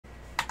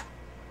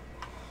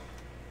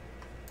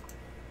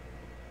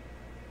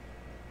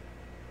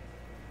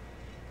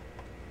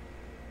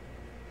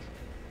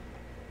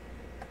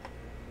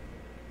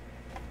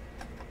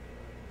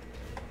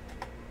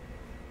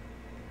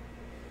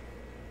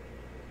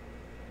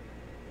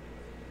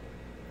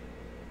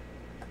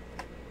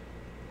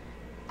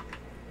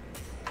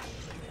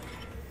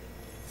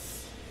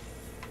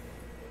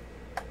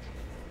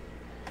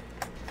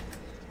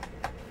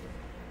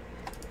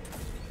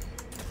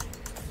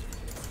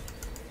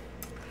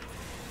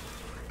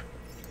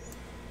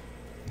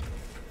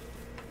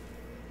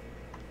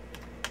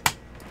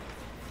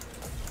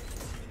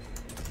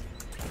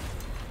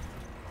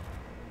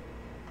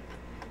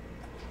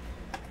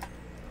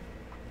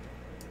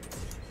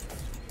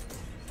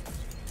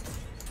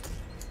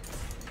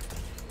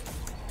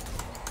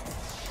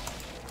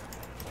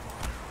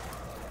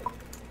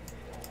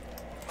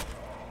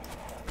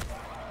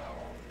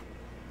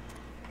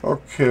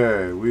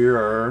Okay, we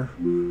are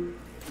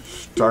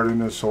starting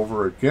this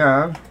over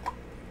again.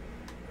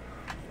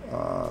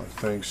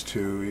 Thanks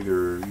to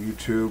either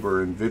YouTube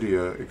or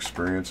NVIDIA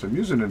Experience. I'm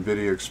using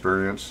NVIDIA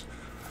Experience,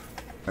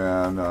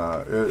 and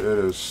it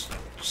is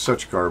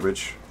such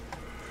garbage.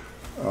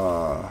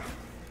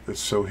 It's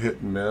so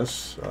hit and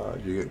miss.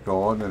 You get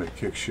going and it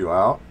kicks you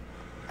out.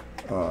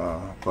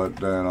 But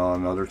then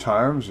on other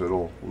times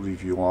it'll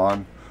leave you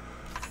on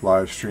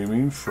live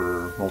streaming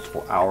for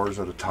multiple hours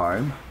at a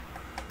time.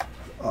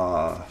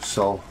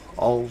 So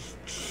I'll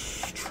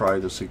try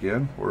this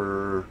again.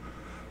 We're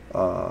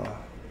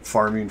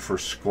farming for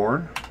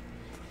SCORN.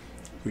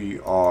 We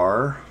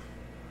are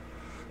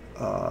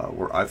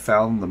where I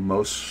found the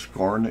most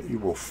SCORN that you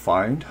will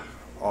find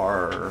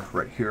are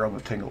right here on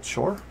the Tangled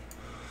Shore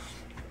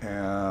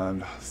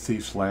and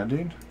Thief's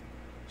Landing.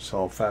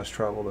 So I'll fast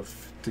travel to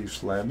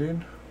Thief's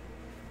Landing.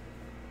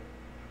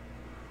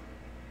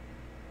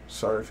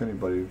 Sorry if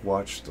anybody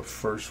watched the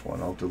first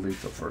one. I'll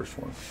delete the first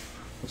one.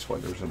 That's why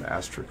there's an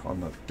asterisk on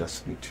the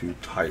Destiny 2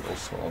 title,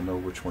 so I'll know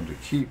which one to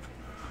keep.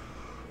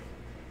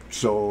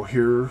 So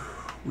here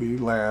we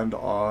land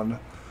on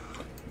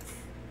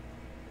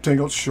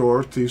Tangled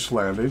Shore, Thief's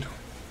Landing.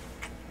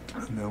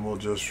 And then we'll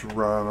just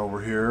run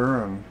over here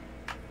and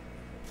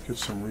get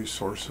some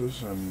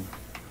resources. And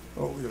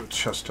oh, we got a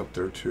chest up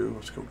there too.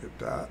 Let's go get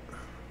that.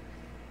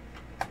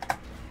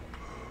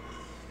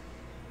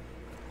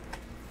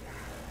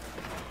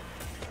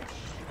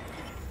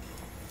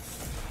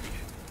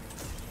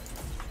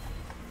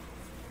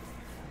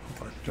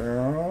 Back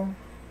down.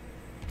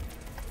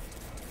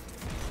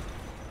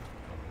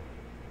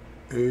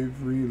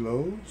 Avery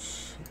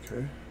Lowe's.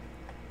 Okay.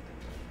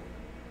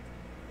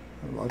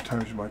 A lot of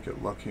times you might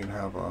get lucky and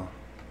have a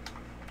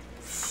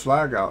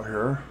flag out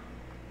here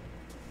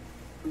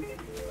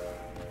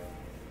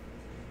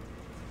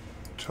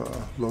to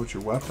load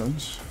your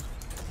weapons.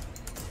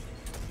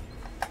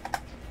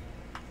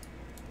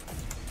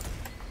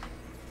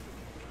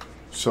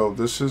 So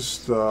this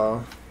is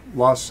the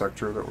lost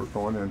sector that we're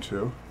going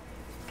into.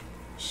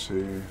 Let's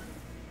see,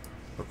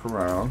 look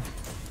around.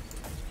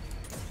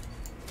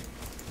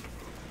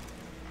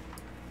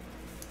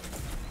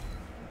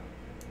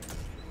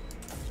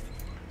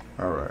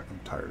 Alright, I'm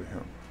tired of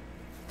him.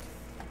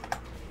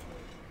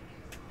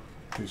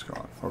 He's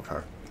gone.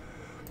 Okay.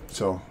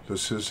 So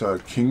this is a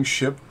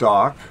Kingship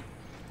Dock,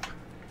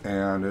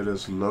 and it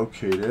is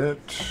located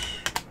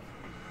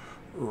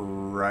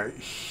right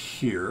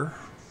here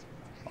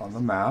on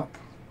the map.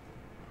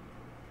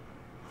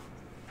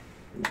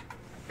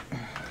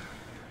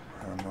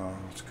 And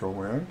let's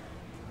go in.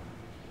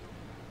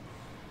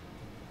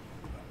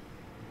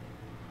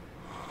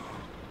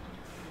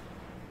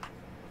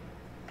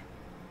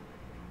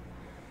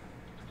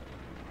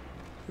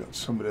 Got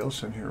somebody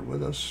else in here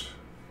with us.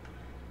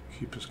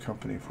 Keep his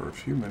company for a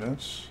few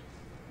minutes.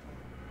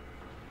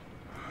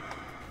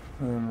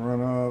 And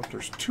run up.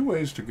 There's two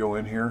ways to go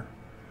in here.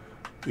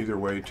 Either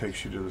way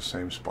takes you to the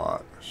same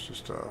spot. It's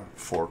just a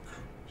fork.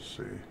 Let's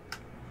see.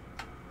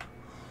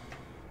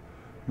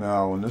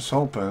 Now when this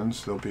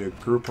opens, there'll be a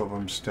group of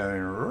them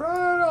standing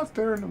right out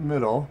there in the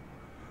middle.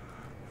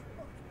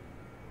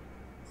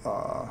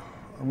 I'm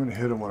going to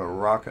hit them with a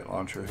rocket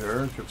launcher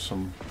here. Get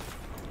some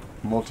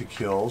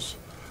multi-kills.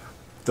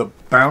 The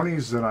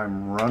bounties that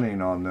I'm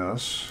running on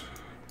this,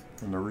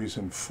 and the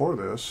reason for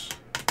this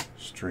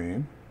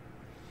stream,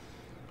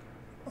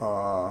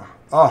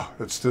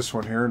 it's this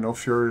one here, No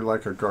Fury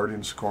Like a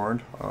Guardian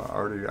Scorned. I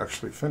already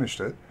actually finished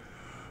it.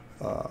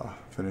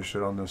 Finished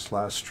it on this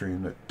last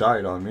stream that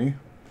died on me.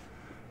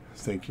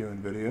 Thank you,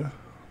 NVIDIA.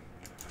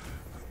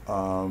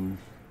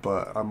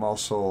 But I'm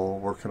also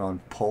working on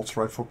pulse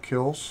rifle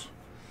kills.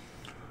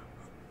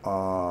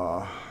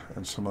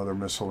 And some other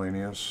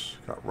miscellaneous.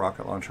 Got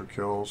rocket launcher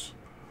kills.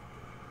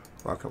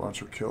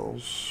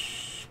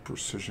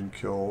 Precision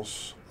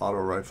kills, auto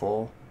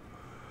rifle,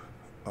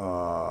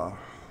 blah,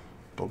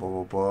 blah,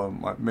 blah,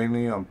 blah.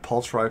 Mainly on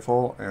pulse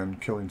rifle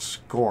and killing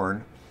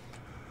SCORN,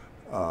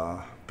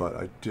 but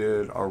I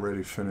did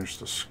already finish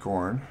the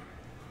SCORN,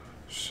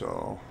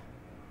 so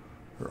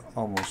we're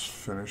almost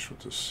finished with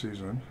this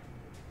season.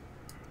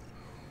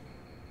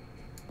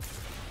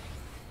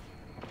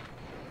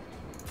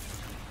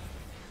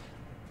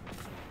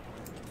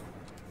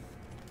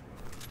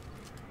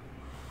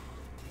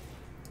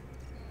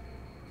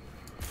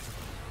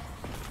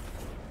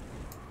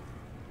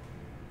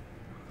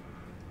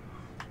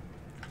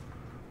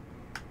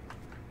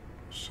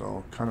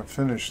 So kind of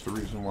finished the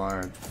reason why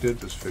I did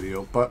this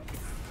video, but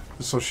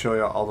this will show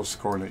you all the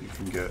SCORN that you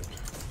can get.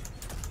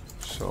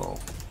 So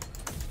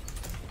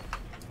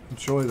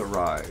enjoy the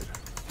ride.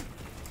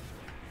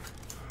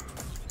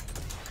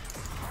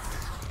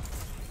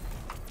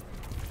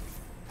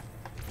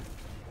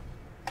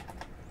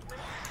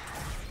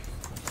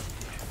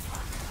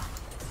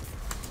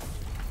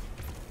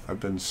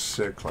 I've been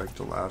sick like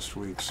the last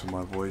week, so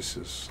my voice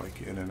is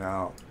like in and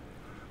out.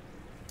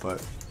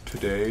 But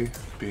today,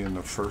 being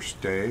the first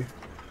day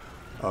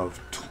of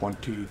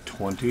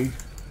 2020,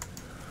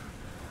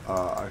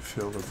 I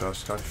feel the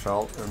best I've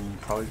felt in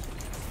probably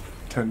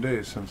 10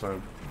 days since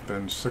I've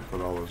been sick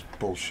with all this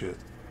bullshit.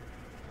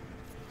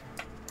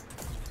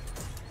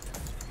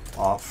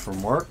 Off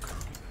from work.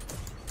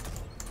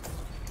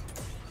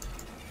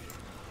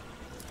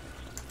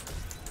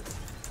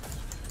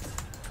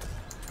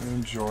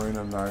 Enjoying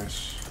a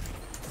nice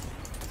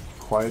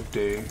quiet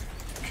day,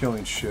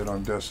 killing shit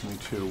on Destiny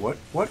 2.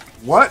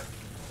 What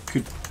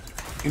could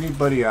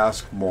anybody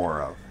ask more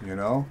of, you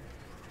know?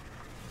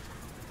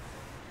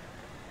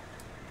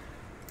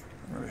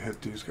 I'm gonna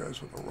hit these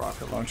guys with a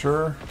rocket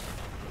launcher.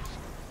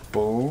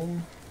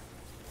 Boom.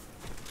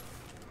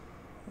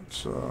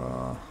 Let's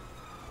we'll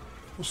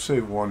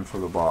save one for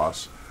the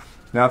boss.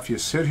 Now if you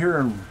sit here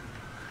and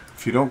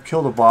if you don't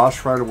kill the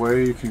boss right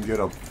away, you can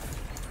get a,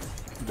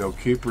 they'll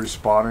keep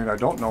respawning. I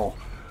don't know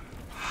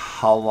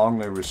how long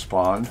they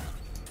respawn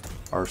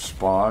or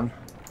spawn,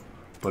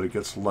 but it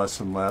gets less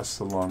and less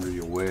the longer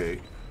you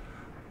wait.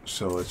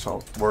 So it's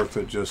all worth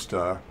it. Just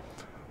let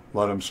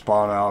them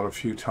spawn out a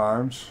few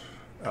times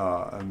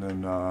and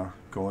then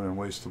go in and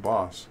waste the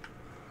boss.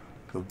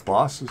 The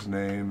boss's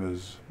name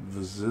is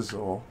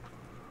Vizizel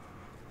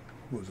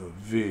with a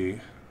V.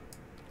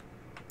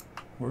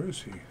 Where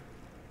is he?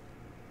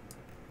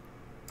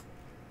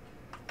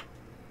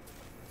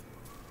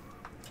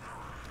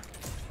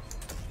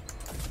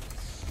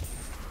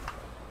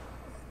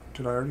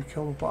 Did I already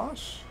kill the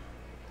boss?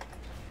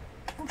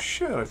 Oh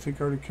shit, I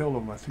think I already killed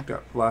him. I think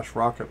that last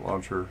rocket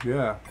launcher,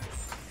 yeah.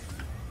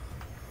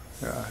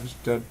 Yeah, his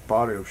dead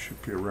body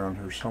should be around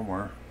here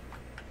somewhere.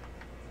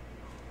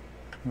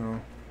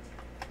 No.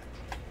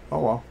 Oh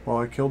well. Well,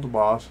 I killed the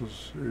boss.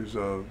 He's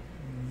a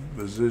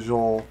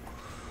Vizizel.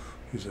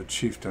 He's a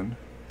chieftain.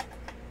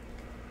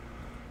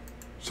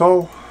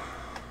 So,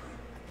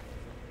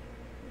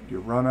 you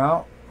run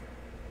out,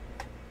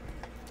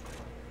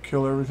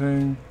 kill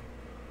everything,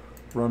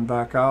 run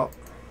back out.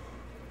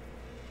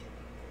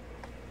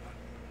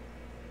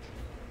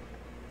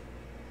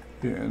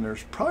 Yeah, and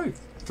there's probably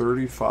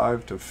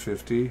 35 to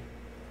 50,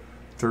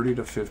 30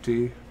 to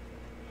 50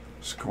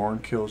 SCORN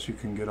kills you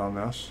can get on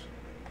this.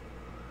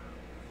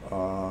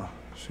 So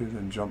you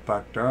then jump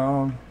back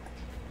down.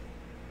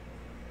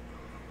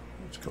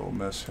 Let's go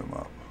mess him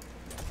up.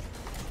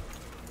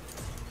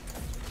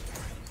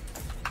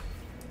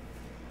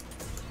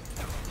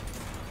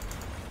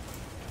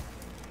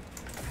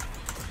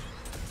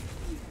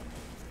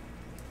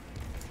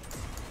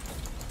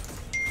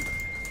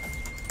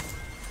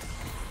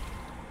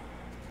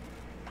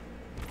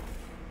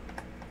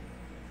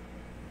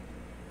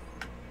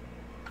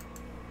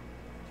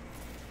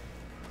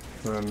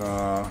 Then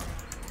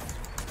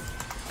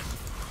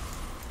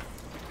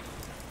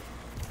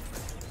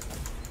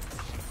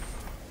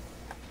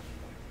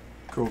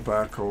go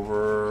back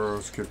over.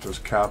 Let's get this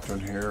captain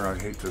here. I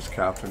hate this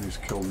captain. He's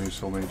killed me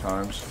so many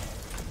times.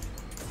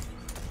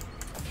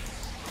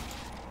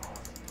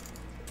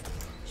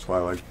 That's why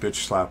I like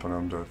bitch slapping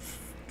him to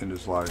end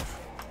his life.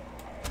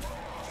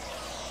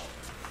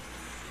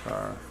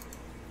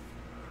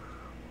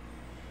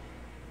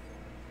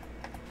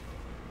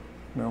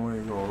 Then we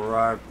go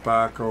right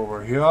back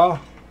over here.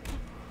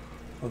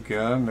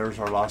 Again, there's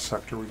our last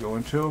sector we go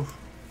into.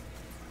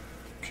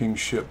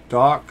 Kingship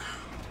Dock.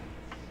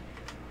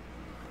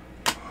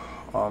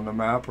 On the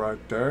map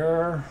right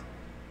there.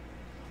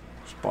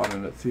 Spawn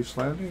in at Thief's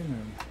Landing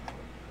and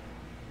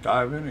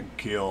dive in and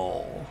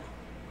kill.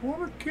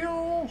 What a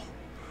kill!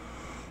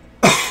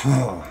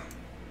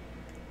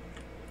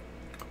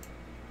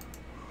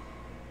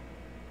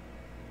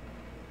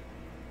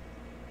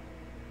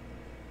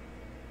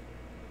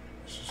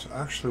 This is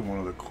actually one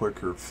of the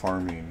quicker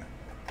farming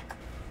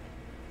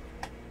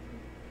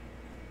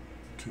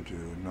to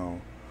do.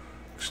 No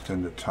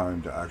extended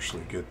time to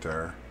actually get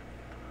there.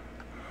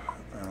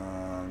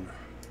 And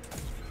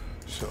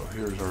so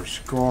here's our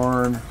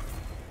SCORN.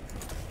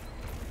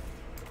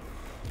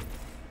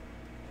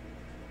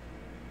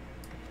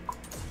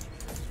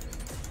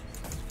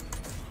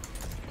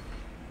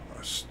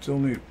 I still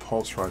need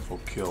pulse rifle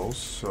kills,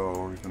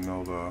 so even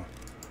though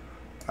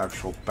the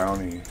actual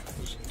bounty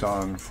is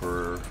done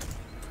for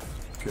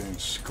getting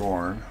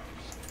SCORN.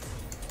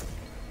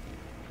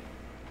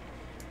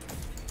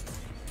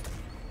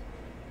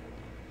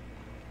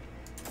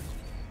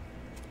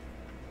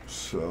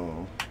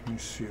 So let me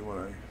see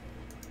what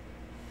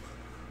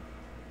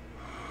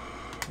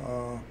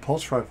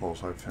pulse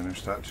rifles, I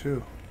finished that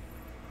too.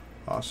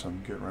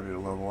 Awesome, getting ready to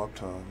level up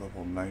to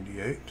level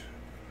 98.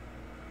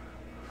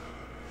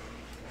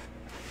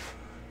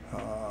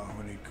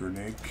 We need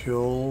grenade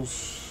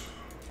kills.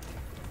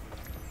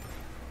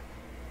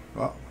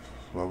 Well,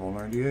 level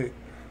 98.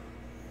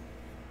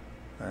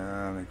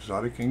 And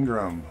exotic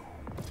Ingram.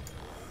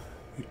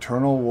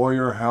 Eternal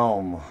Warrior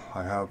Helm.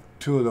 I have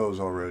 2 of those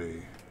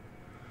already.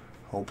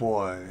 Oh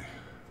boy.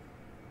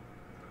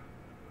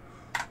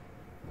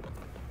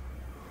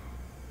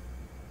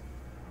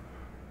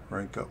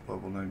 Rank up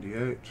level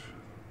 98.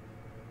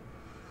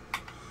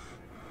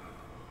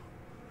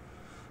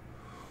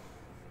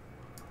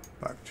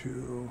 Back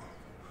to,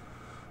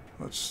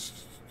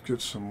 let's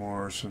get some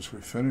more since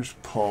we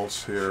finished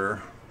Pulse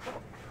here.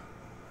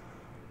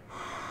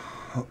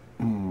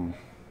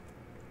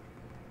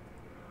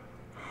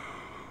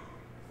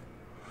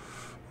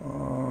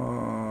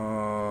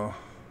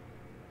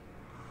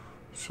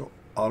 So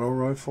auto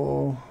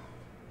rifle.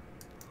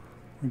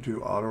 We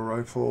do auto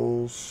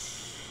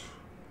rifles.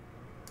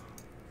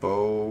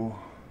 Bow.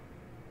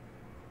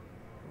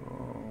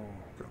 Oh,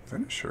 got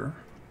finisher.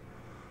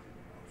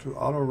 Do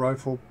auto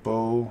rifle,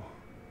 bow,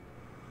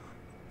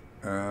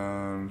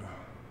 and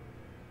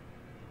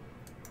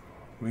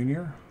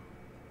linear.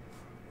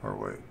 Or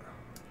wait.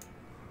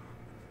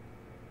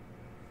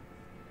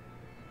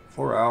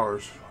 4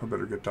 hours. I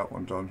better get that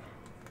one done.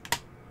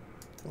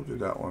 We'll do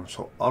that one.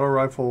 So auto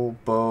rifle,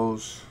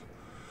 bows,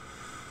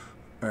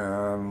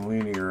 and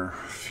linear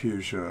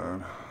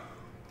fusion.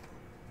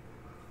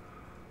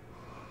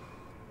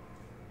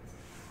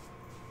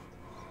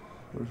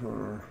 Those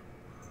are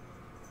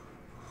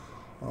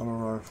auto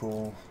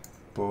rifle,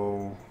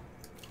 bow.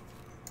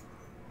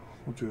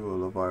 We'll do a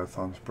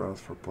Leviathan's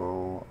Breath for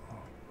bow.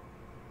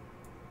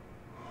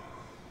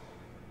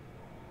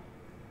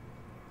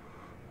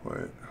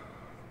 Wait,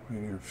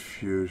 linear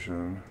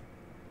fusion.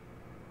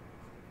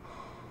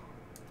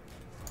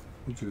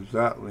 We'll do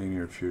that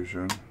linear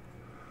fusion,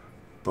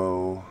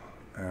 bow,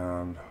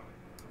 and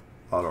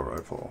auto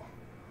rifle.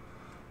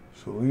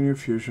 So linear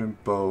fusion,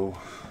 bow,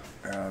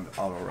 and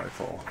auto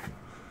rifle.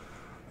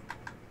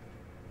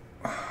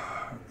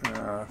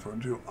 If we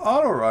do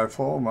auto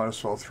rifle, might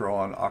as well throw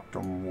on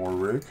Octum War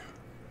Rig,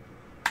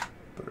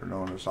 better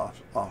known as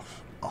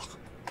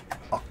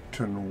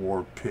Octon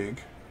War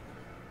Pig.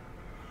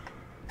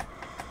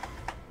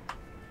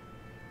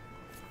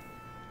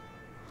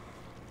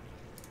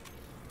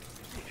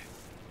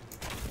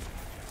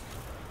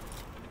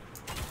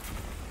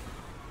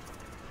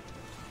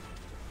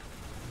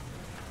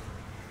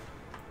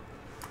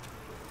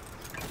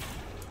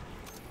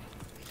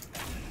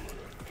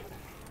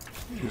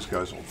 These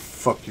guys will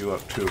fuck you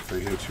up too if they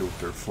hit you with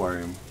their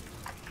flame.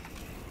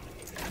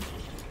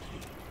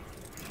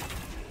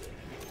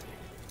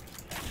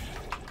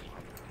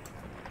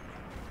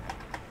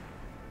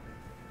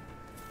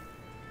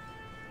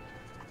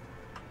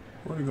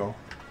 Where'd he go?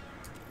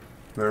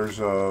 There's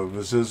a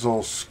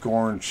Vizizel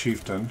SCORN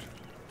Chieftain.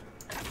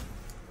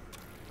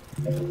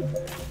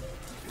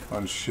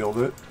 Unshield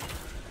it.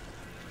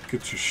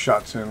 Get your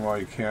shots in while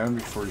you can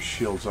before he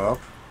shields up.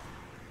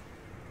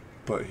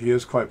 But he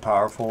is quite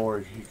powerful,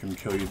 or he can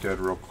kill you dead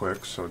real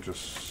quick, so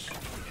just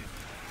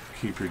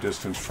keep your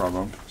distance from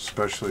him,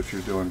 especially if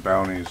you're doing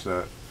bounties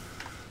that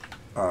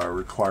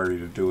require you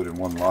to do it in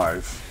one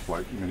life,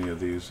 like many of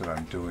these that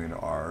I'm doing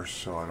are,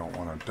 so I don't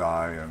want to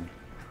die and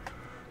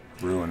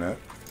ruin it.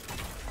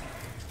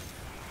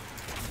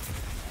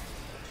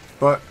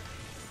 But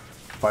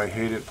if I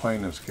hated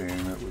playing this game,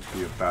 it would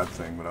be a bad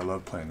thing, but I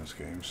love playing this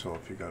game, so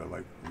if you gotta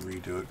like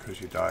redo it because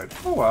you died,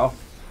 oh well.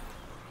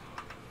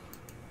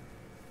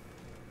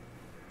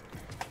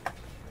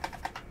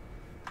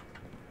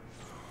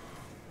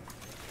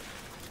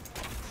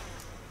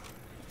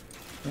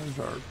 There's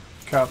our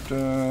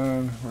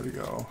captain. Where'd he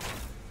go?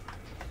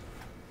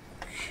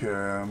 Okay,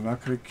 I'm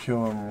not going to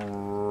kill him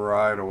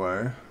right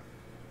away,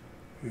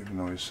 even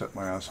though he set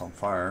my ass on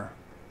fire.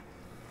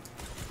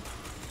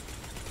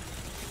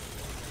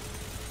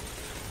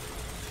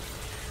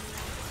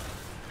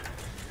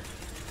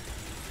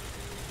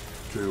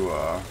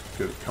 To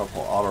get a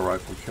couple auto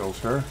rifle kills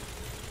here.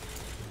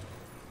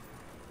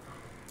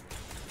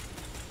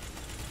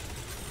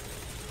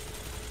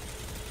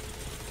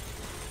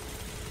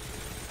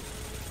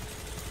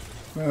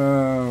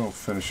 We'll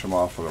finish him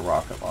off with a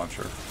rocket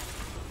launcher.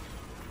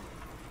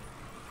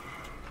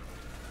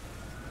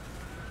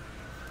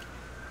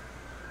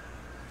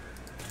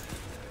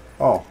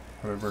 Oh,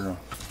 did I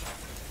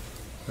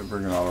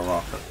bring an auto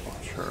rocket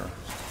launcher?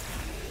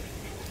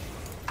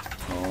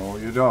 No,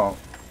 you don't.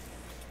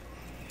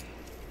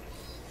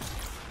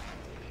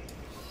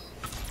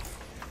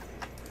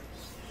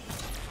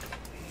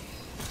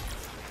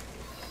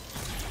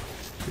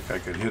 I think I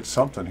could hit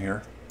something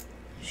here.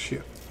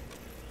 Shit.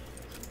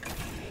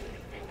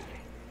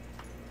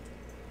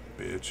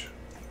 Bitch.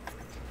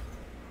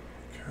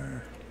 Okay.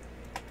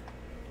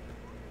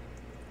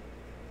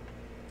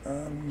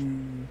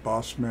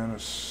 Boss man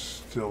is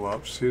still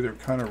up. See, they're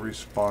kind of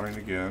respawning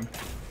again.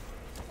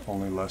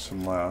 Only less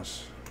and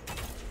less.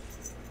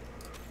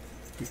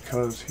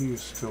 Because he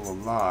is still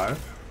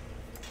alive.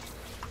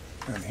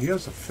 And he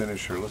has a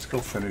finisher. Let's go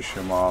finish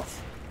him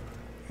off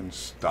in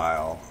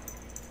style.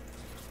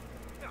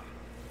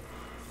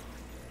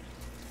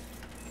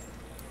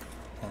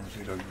 As long as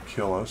he doesn't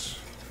kill us.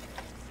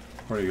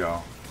 Where'd he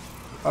go?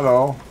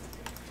 Hello.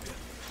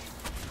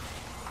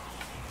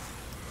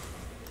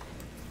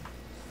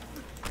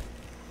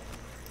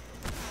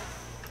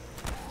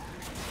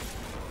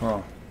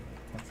 Oh,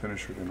 my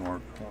finisher didn't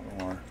work. I don't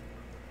know why.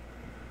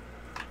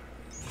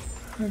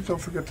 And don't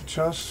forget the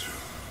chest.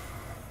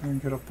 And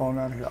get up on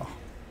out of here.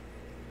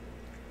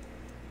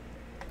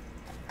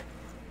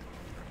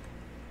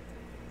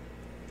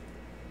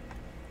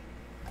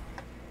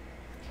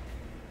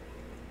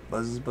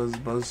 Buzz, buzz,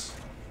 buzz.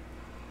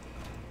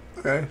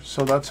 Okay,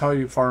 so that's how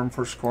you farm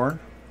for SCORN.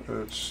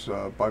 It's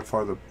by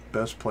far the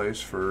best place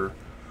for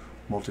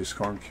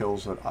multi-SCORN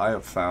kills that I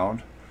have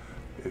found.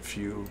 If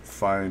you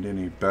find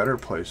any better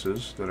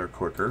places that are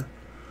quicker,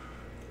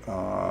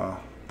 by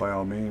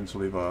all means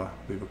leave a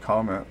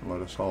comment and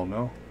let us all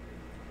know.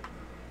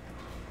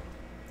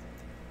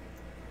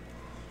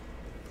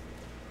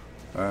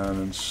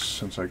 And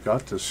since I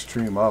got this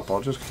stream up,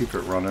 I'll just keep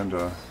it running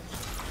to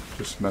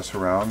just mess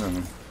around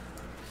and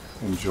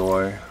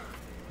enjoy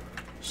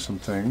some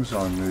things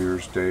on New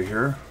Year's Day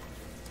here.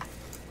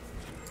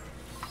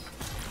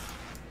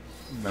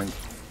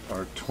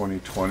 Our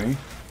 2020.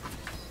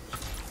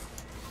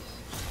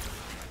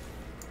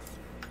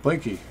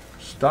 Blinky,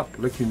 stop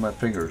licking my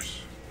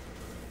fingers.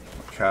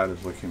 My cat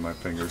is licking my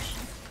fingers.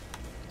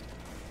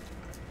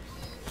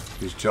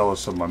 He's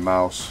jealous of my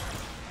mouse.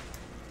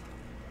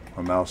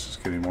 My mouse is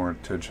getting more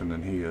attention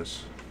than he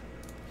is.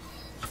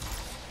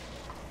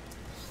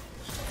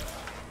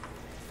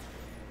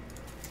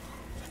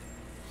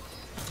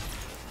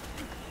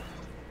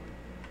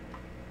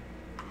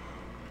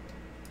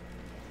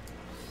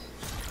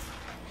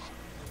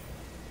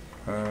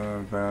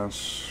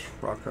 Advanced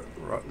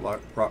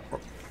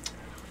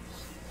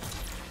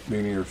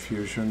linear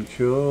fusion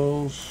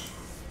kills.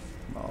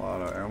 Not a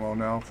lot of ammo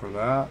now for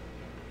that.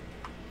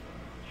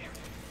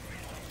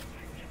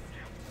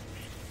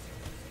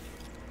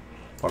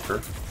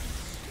 Fucker.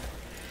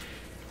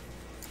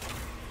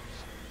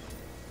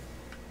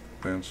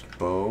 Advanced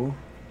bow.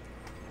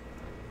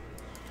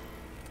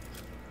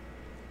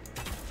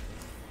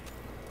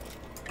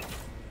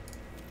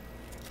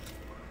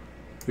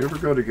 You ever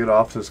go to get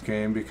off this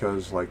game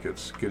because like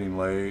it's getting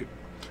late,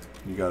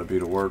 you got to be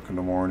to work in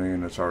the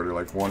morning, it's already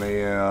like 1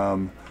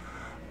 a.m.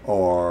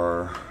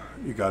 or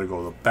you got to go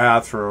to the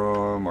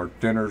bathroom or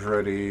dinner's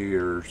ready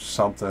or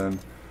something,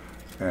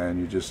 and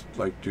you just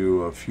like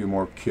do a few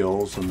more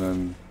kills and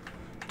then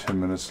 10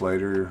 minutes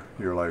later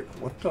you're like,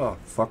 what the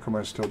fuck am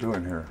I still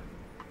doing here?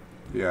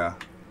 Yeah,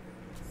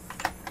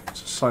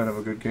 it's a sign of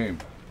a good game,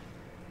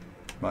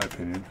 in my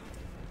opinion.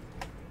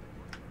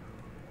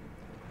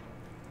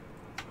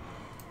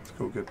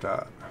 Go get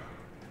that.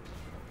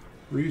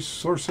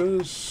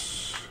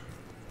 Resources.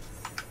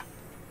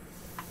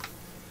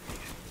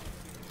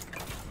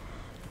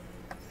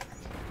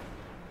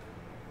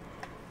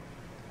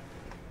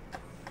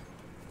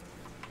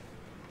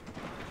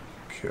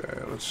 Okay,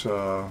 let's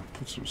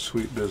put some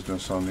sweet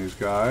business on these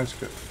guys.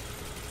 Get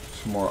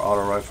some more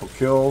auto rifle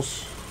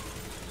kills.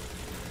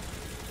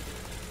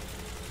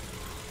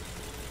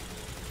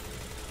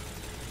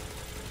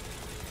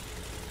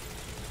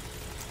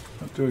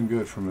 Doing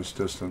good from this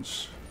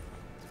distance.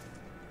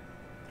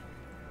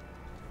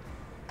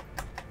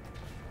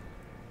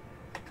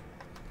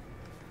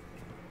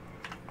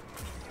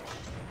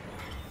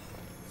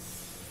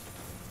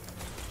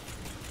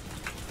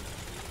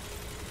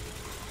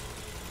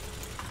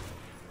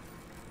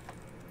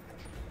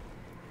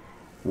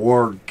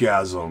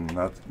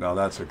 Wargasm. Now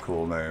that's a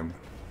cool name.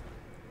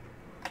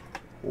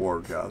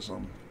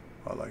 Wargasm.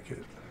 I like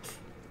it.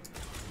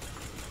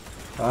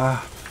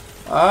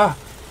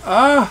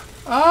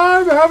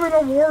 I'm having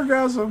a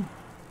wargasm.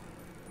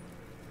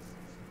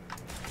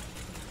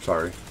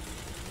 Sorry.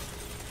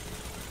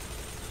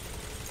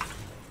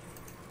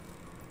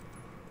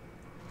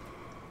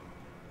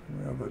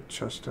 We have a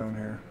chest down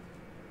here.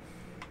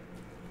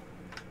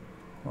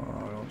 I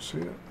don't see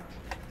it.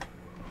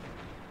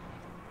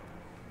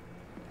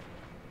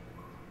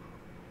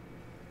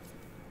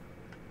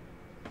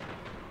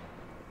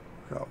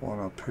 Got one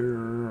up here,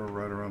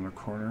 right around the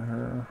corner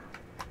here.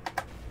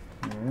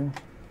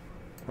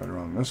 Right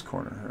around this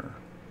corner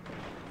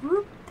here.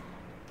 Whoop.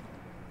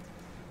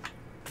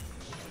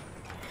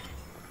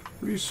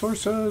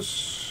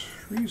 Resources.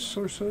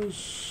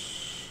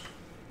 Resources.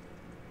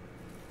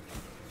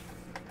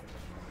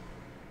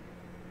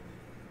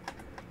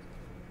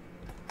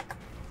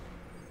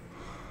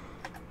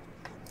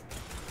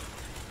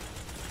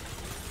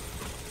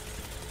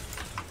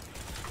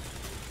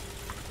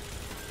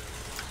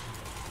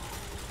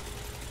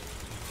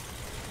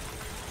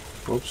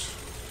 Whoops.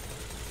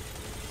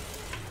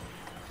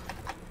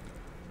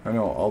 I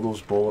know, all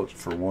those bullets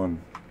for one.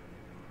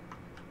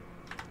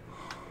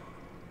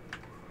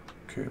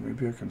 Okay,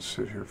 maybe I can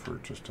sit here for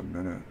just a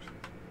minute.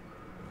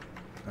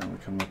 And we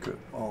can look at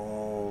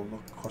all the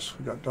quests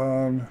we got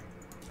done.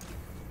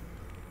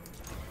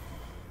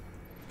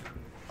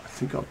 I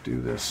think I'll do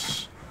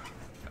this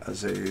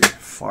as a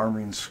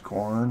farming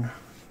SCORN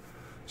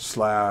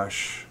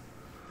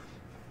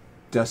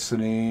 /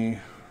 Destiny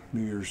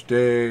New Year's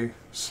Day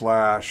 /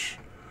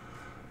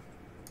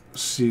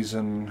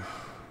 season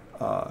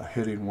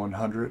hitting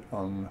 100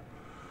 on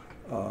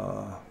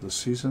the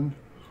season.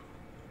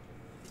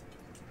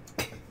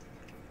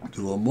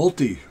 Do a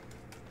multi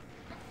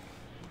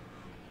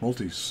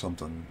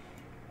something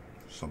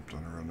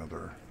or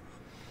another.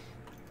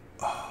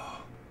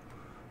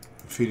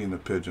 Feeding the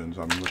pigeons.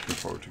 I'm looking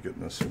forward to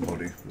getting this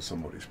emote. This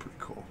emote's pretty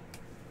cool.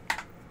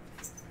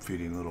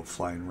 Feeding little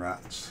flying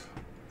rats.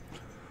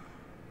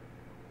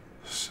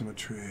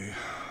 Symmetry.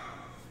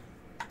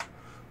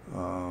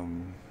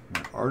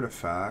 My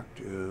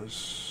artifact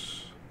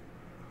is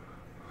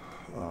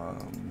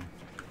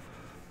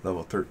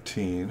level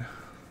 13.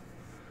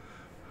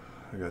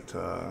 I got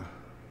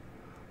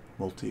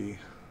multi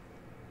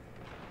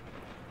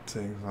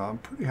things. I'm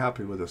pretty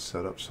happy with this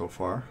setup so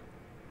far.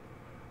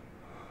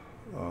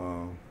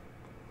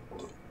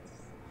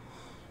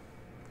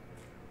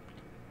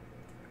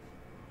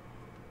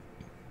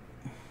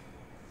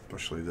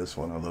 Especially this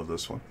one. I love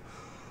this one.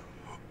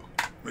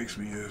 Makes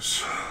me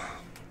use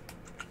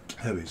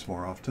heavies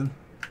more often.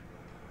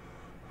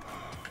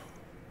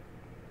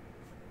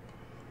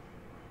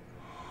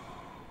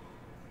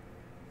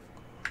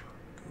 Get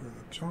rid of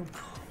the junk.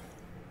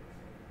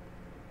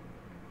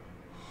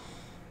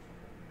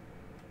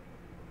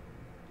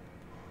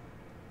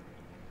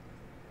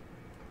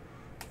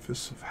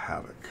 Fists of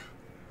Havoc.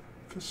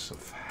 Fists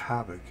of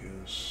Havoc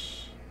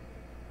is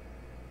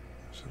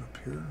it up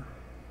here?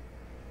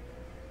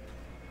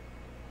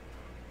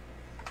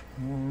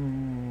 Oh,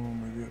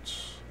 maybe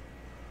it's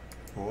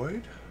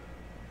Void?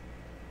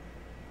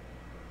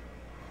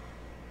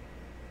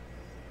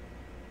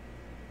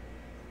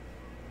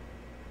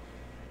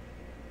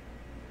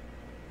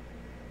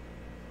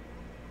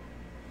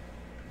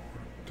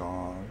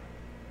 Dawn.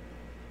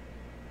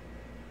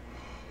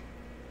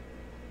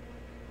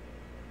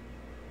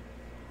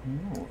 I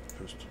don't know what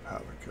Fist of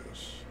Havoc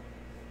is.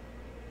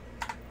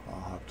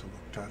 I'll have to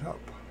look that up.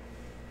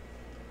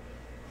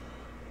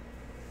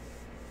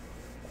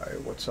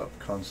 Alright, what's up?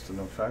 Constant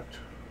effect.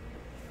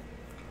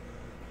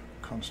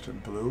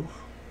 Constant blue.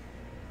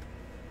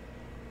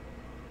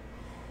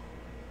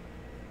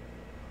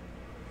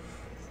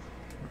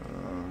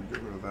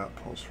 Get rid of that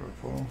pulse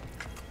rifle.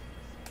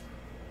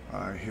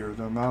 I hear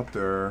them out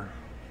there.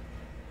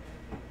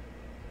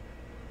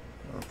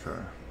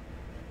 Okay.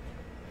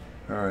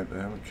 Alright, they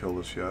haven't killed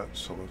us yet,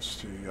 so let's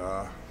see.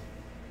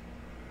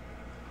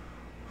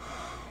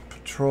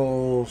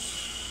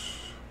 Patrols,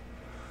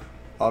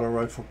 auto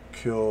rifle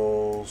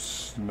kills,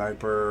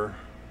 sniper,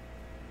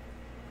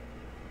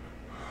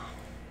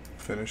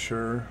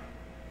 finisher.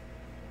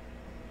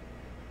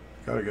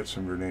 Gotta get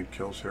some grenade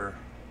kills here.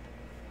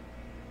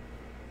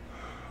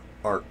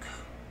 Arc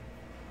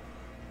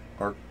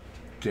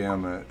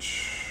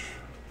damage.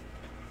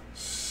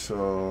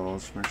 So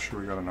let's make sure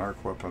we got an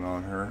arc weapon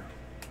on here.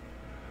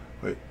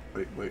 Wait.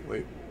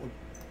 What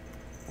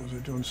was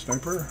it doing?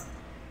 Sniper?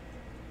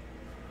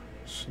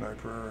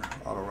 Sniper,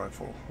 auto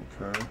rifle.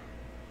 Okay.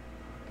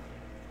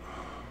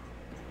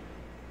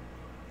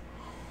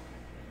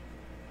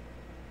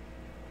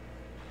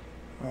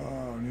 I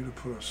need to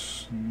put a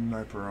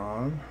sniper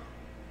on.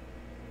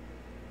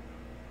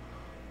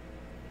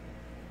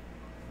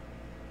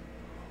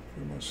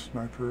 My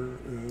sniper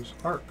is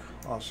arc.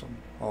 Awesome.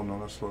 Oh no,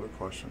 that's a loaded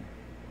question.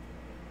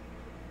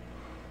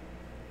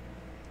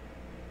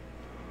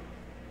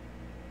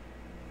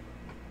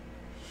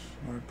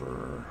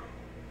 Sniper.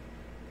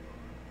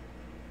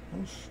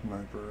 Oh,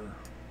 sniper.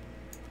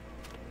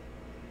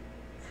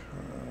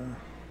 Okay.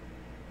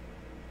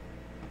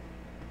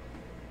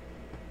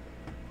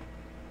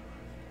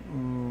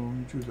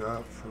 Do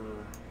that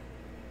for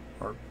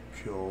arc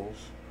kills.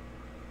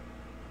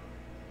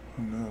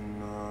 And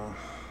then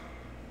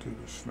do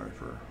the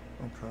sniper.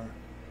 Okay.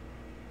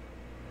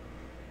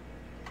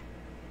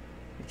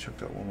 We'll check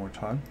that one more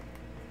time.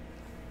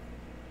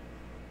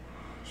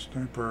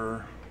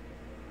 Sniper.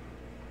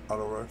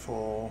 Auto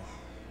rifle,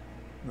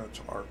 that's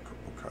arc,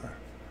 okay.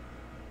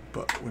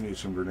 But we need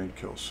some grenade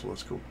kills, so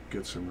let's go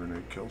get some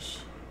grenade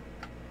kills.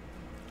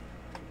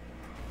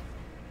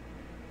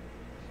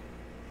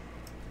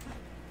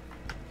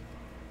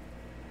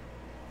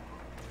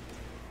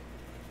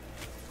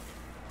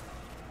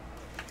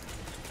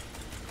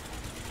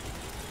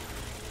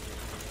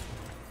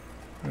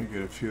 I'm gonna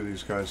get a few of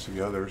these guys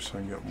together so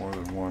I can get more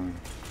than one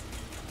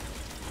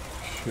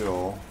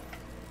kill.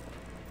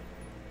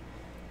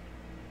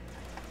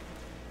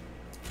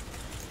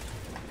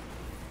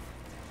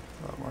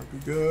 Be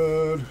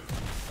good.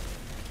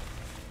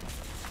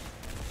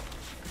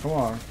 Come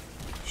on.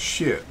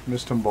 Shit,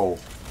 missed them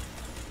both.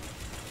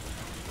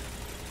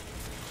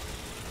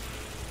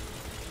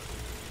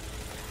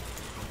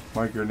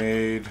 My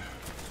grenade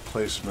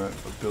placement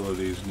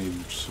abilities need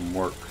some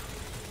work.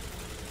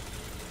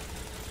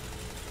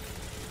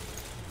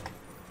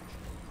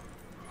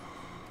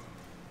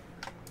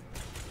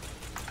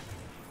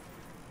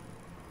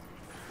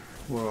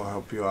 We'll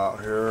help you out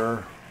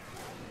here.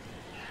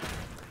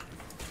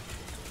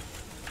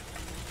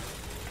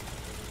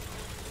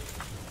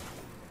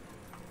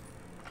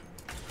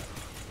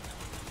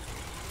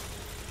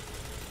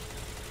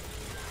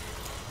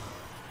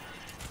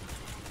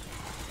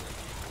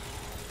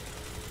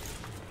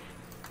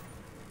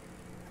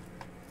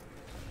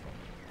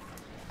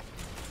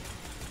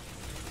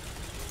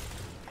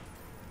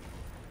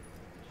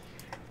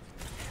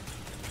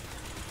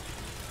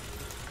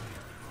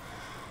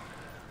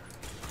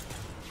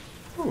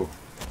 Ooh.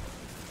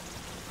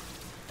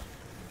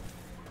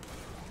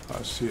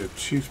 I see a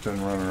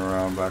chieftain running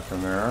around back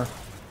in there.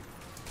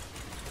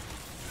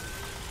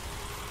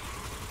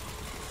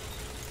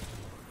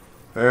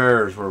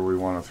 There's where we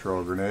want to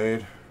throw a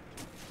grenade.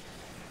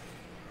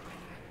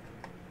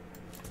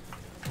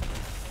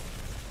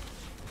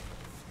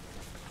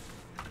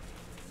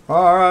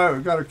 Alright,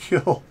 we got a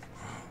kill.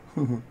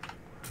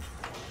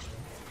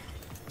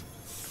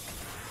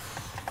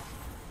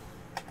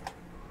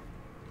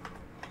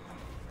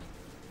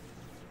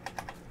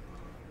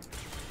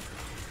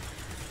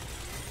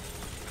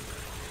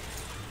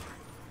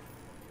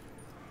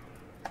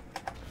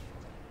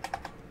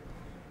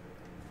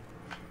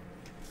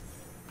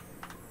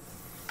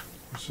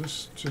 Was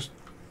this just...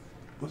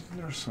 Wasn't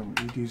there some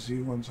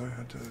EDZ ones I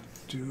had to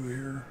do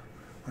here?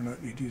 Or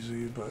not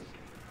EDZ, but...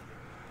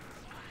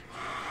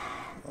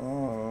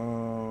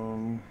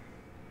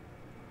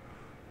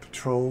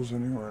 patrols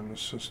anywhere in the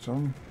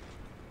system.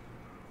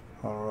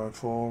 Auto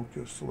rifle,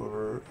 gets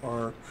delivered,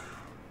 arc.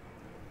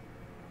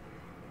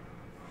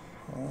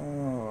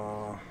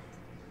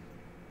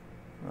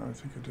 I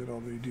think I did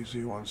all the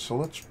EDZ ones. So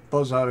let's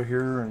buzz out of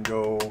here and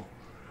go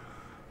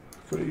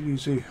to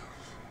EDZ.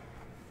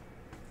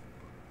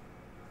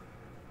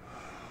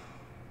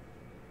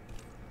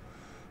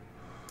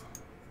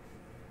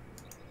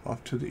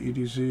 Off to the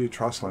EDZ,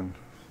 Trostland.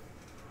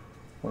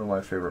 One of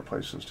my favorite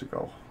places to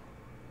go.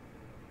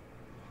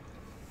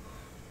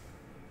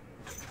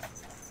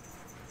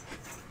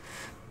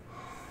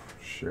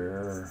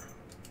 Share.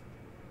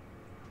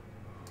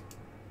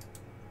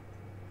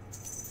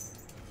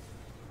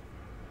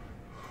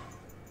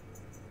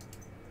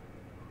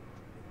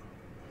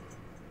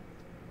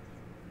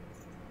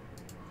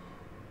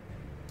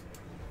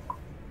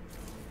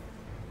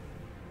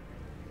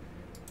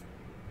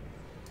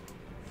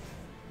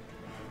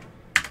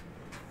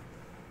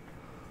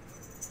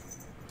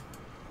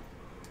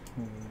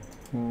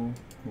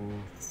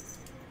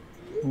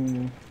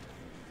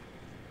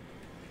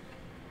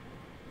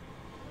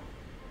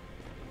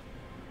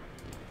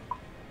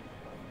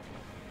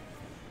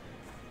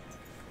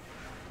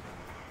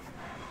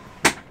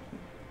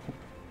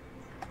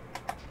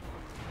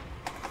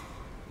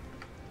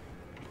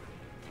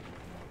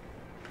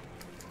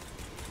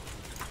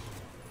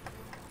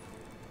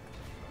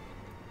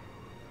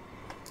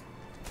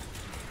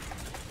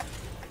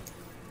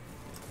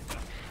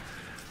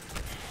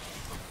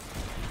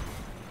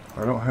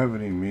 I don't have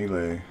any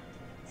melee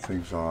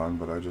things on,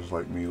 but I just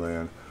like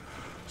meleeing.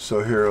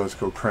 So here, let's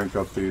go crank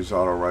up these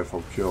auto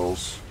rifle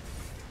kills.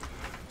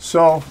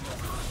 So,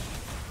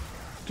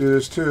 do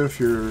this too if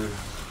you're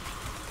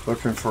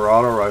looking for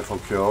auto rifle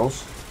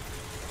kills.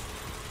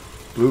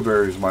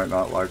 Blueberries might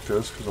not like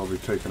this because I'll be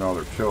taking all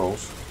their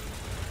kills.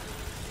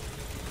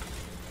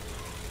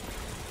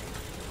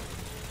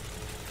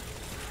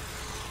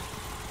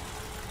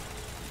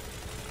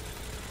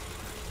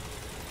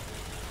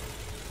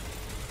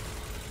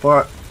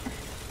 But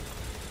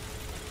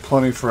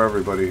plenty for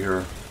everybody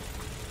here.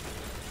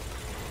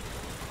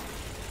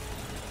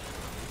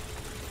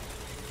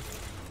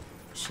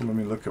 So let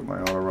me look at my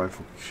auto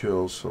rifle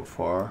kills so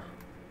far.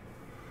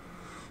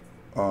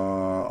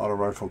 Auto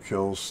rifle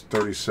kills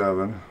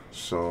 37,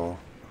 so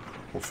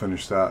we'll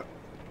finish that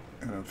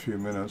in a few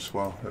minutes.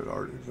 Well, it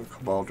already, the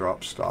Cabal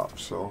drop stopped,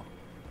 so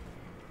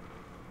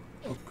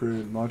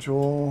upgrade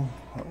module,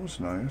 that was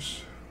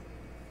nice.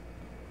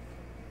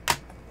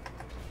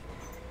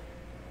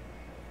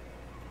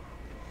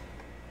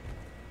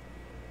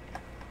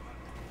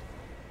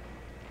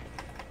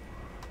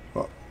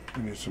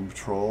 We need some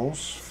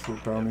patrols for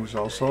bounties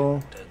also.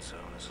 Dead zone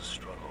is a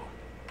struggle.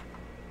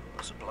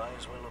 The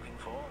supplies we're looking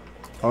for.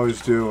 I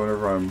always do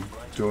whenever I'm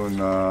doing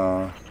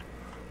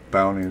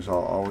bounties. I'll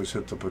always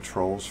hit the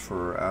patrols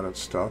for added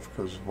stuff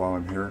because while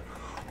I'm here.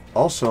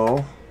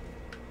 Also,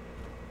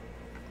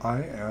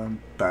 I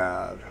am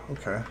bad.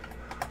 Okay.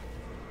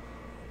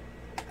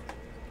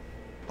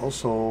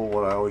 Also,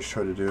 what I always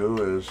try to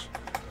do is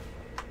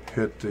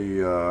hit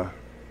the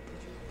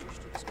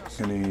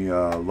any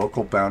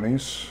local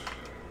bounties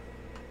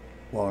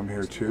while I'm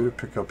here too, to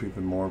pick up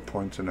even more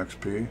points in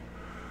XP.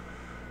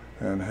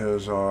 And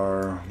his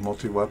are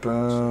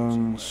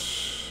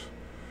multi-weapons.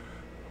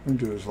 We can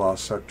do his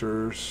lost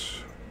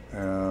sectors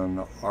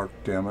and arc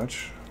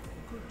damage.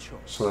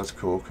 So that's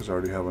cool because I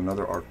already have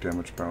another arc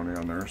damage bounty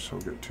on there, so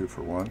we'll get 2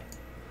 for 1.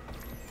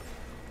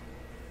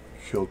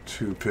 Kill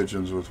 2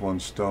 pigeons with 1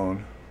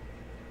 stone.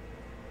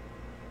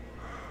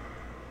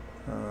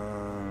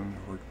 And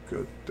we're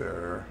good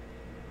there.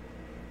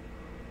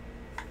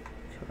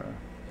 Okay.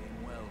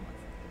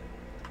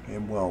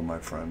 Aim well, my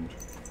friend.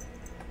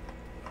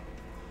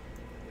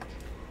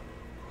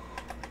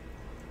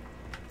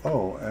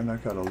 Oh, and I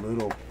got a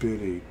little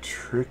bitty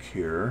trick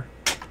here.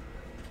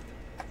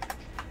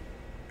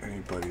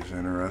 Anybody's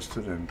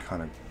interested in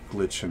kind of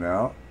glitching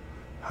out,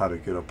 how to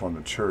get up on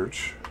the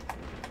church.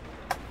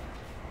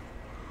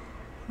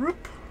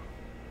 Whoop.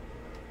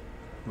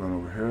 Run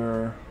over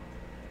here.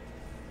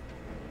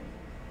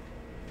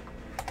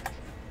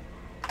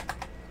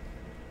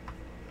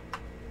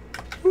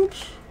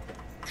 Oops.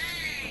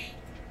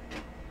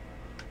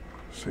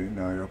 See,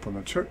 now you're up on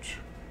the church.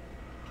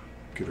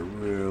 Get a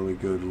really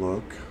good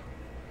look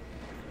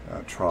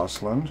at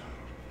Trostland.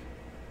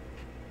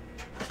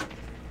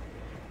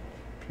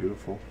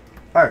 Beautiful.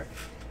 Hey,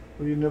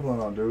 what are you nibbling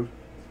on, dude?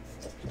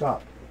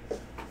 Stop.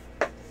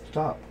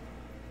 Stop.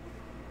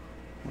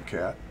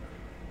 Cat.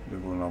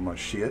 nibbling on my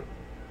shit.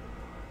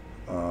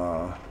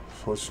 So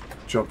let's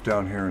jump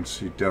down here and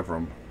see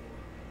Devram.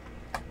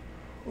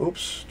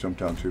 Oops, jumped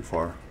down too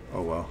far.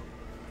 Oh well.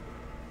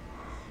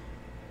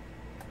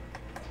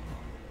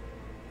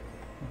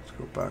 Let's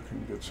go back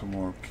and get some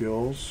more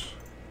kills.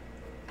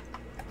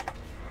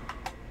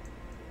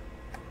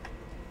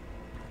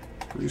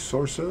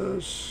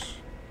 Resources.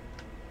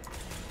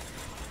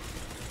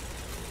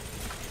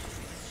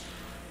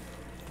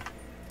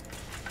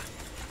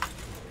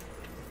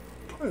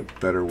 Probably a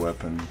better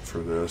weapon for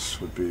this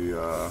would be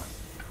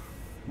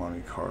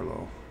Monte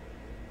Carlo.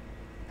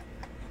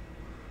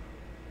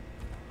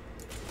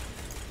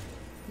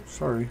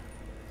 Sorry.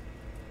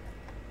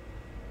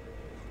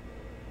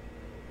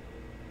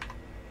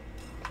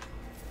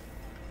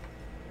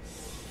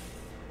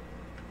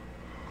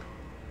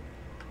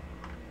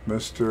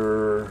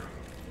 Mr.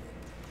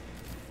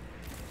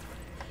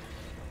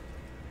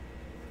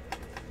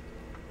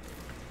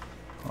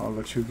 I'll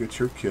let you get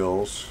your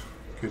kills.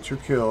 Get your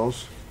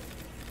kills.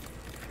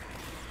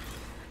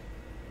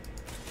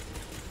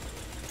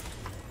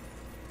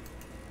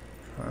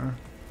 Okay.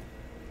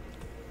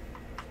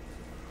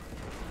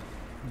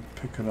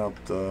 Picking up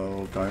the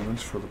little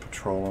diamonds for the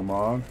patrol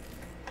mod.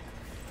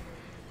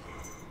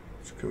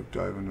 Let's go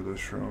dive into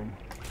this room.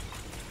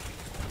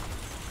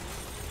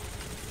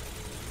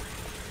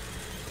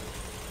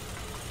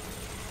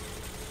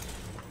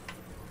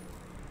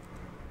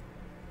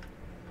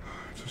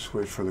 Just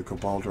wait for the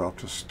Cabal drop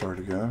to start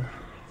again.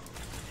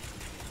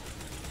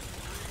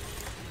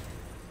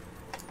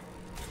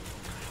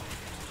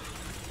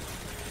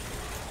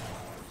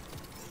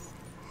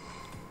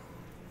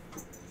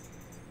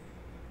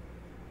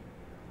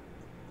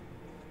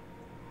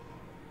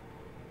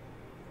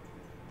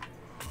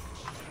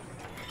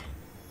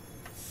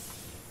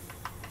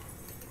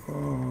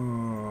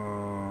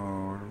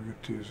 Where do we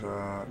get these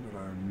at? Did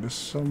I miss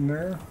some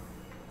there?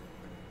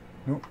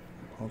 Nope.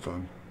 Hold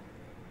on.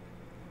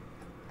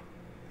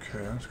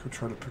 Okay, let's go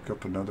try to pick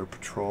up another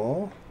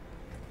patrol.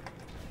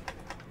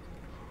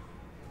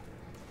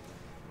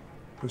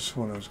 This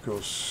one is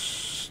go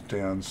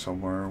stand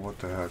somewhere. What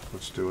the heck?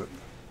 Let's do it.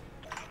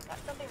 Got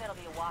something that'll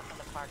be a walk in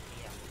the park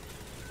for you.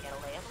 Get a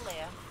lay of the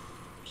land,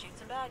 shoot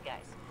some bad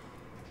guys.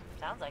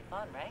 Sounds like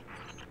fun, right?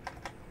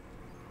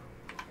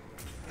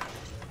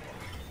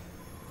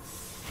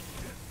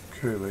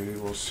 Okay, lady,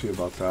 we'll see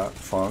about that.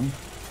 Fun.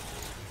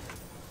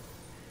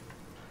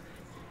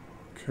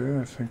 Okay,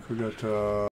 I think we got